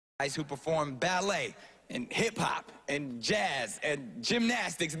guys who perform ballet and hip-hop and jazz and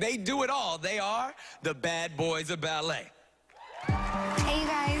gymnastics. They do it all. They are the bad boys of ballet. Hey, you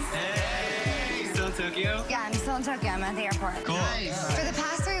guys. Hey, still in Tokyo? Yeah, I'm still in Tokyo. I'm at the airport. Cool. Nice. For the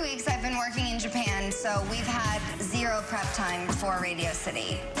past 3 weeks, I've been working in Japan, so we've had zero prep time before Radio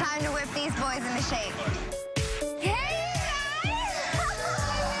City. Time to whip these boys into shape. Hey, you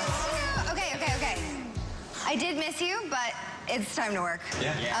guys! Okay. I did miss you, but it's time to work.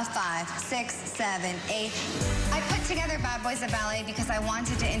 Yeah. A 5, 6, 7, 8. I put together Bad Boys of Ballet because I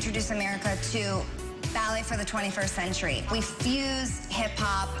wanted to introduce America to ballet for the 21st century. We fuse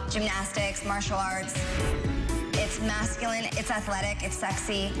hip-hop, gymnastics, martial arts. It's masculine, it's athletic, it's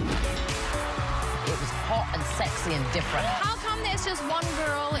sexy. It was hot and sexy and different. How come there's just one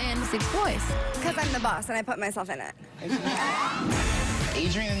girl and 6 boys? Because I'm the boss and I put myself in it.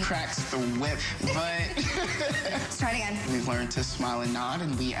 Adrian cracks the whip, but Let's try it again. we've learned to smile and nod,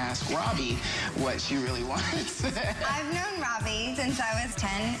 and we ask Robbie what she really wants. I've known Robbie since I was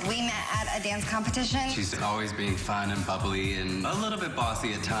 10. We met at a dance competition. She's always being fun and bubbly and a little bit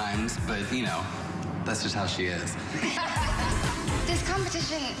bossy at times, but, you know, that's just how she is. This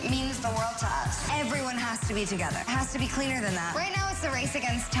competition means the world to us. Everyone has to be together. It has to be cleaner than that. Right now, it's the race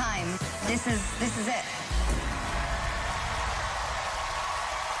against time. This is it.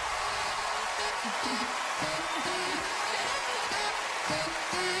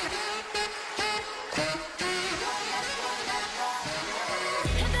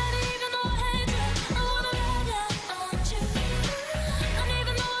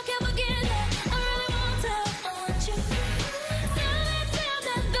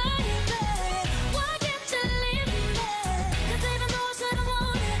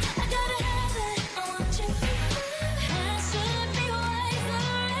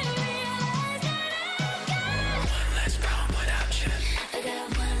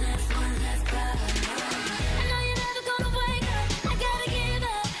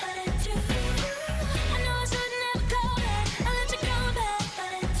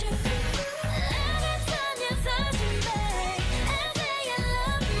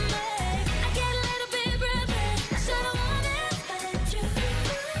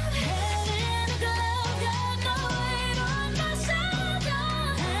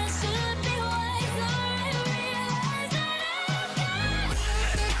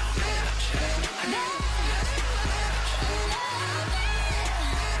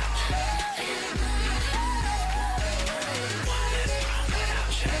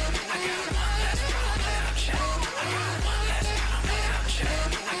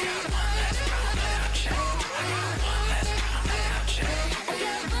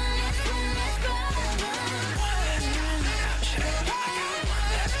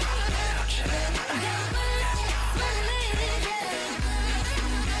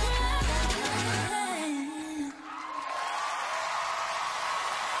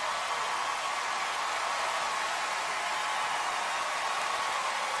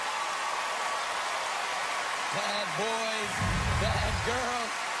 Bad boys, bad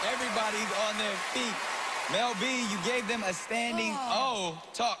girls, everybody's on their feet. Mel B, you gave them a standing O.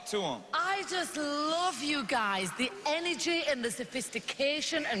 Talk to them. I just love you guys. The energy and the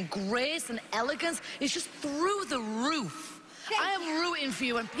sophistication and grace and elegance is just through the roof. I am rooting for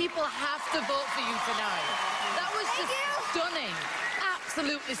you, and people have to vote for you tonight. That was just stunning.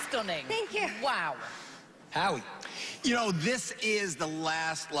 Absolutely stunning. Thank you. Wow. Howie. You know, this is the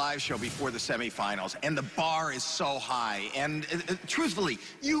last live show before the semifinals, and the bar is so high. And truthfully,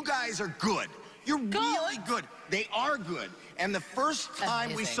 you guys are good. You're really good. They are good. And the first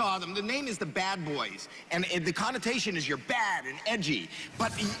time we saw them, the name is the Bad Boys. And the connotation is you're bad and edgy.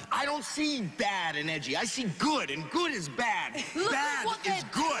 But I don't see bad and edgy. I see good, and good is bad. Look bad at what is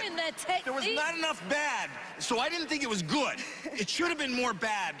good. doing, their technique. There was not enough bad, so I didn't think it was good. It should have been more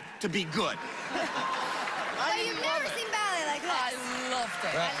bad to be good. But you've never seen ballet like this. I loved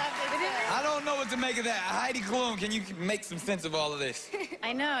it. Right. I loved it too. I don't know what to make of that. Heidi Klum, can you make some sense of all of this?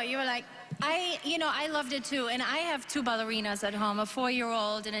 I know, you were like, I loved it too, and I have 2 ballerinas at home, a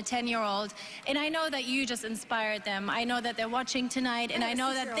 4-year-old and a 10-year-old, and I know that you just inspired them. I know that they're watching tonight, and I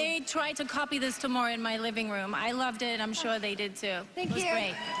know that they tried to copy this tomorrow in my living room. I loved it, and I'm sure they did too. Thank it was you.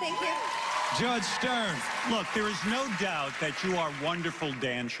 great. Thank you. Judge Stern. Look, there is no doubt that you are wonderful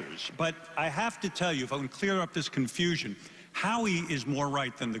dancers, but I have to tell you, if I can clear up this confusion, Howie is more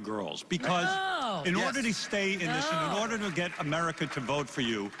right than the girls, because in order to stay in this and in order to get America to vote for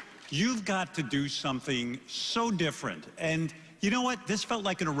you, you've got to do something so different. And You know what? This felt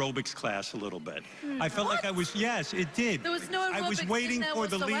like an aerobics class a little bit. I felt like I was, yes, it did. There was no I was aerobics waiting in there for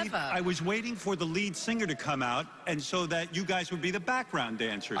the lead. whatsoever. I was waiting for the lead singer to come out, and so that you guys would be the background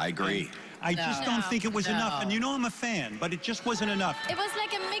dancers. I agree. And I just don't think it was enough. And you know I'm a fan, but it just wasn't enough. It was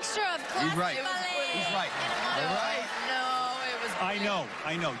like a mixture of classic right. ballet. He's right. and You're right. No, it was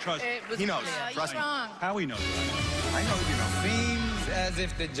I know, trust me. It was He knows. brilliant. Trust me. wrong. Howie knows. I know you know. Seems as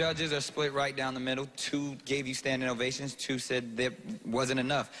if the judges are split right down the middle. 2 gave you standing ovations. 2 said there wasn't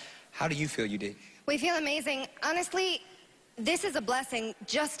enough. How do you feel you did? We feel amazing. Honestly, this is a blessing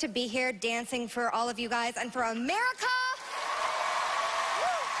just to be here dancing for all of you guys and for America. Woo!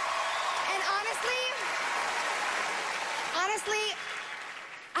 And honestly,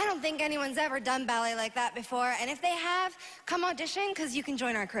 I don't think anyone's ever done ballet like that before. And if they have, come audition, because you can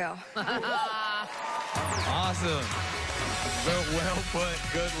join our crew. Awesome. Well put.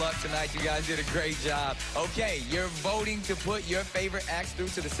 Good luck tonight. You guys did a great job. Okay, you're voting to put your favorite acts through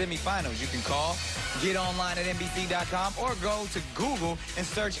to the semifinals. You can call, get online at NBC.com, or go to Google and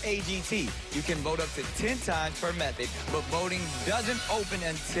search AGT. You can vote up to 10 times per method, but voting doesn't open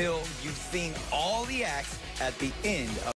until you've seen all the acts at the end of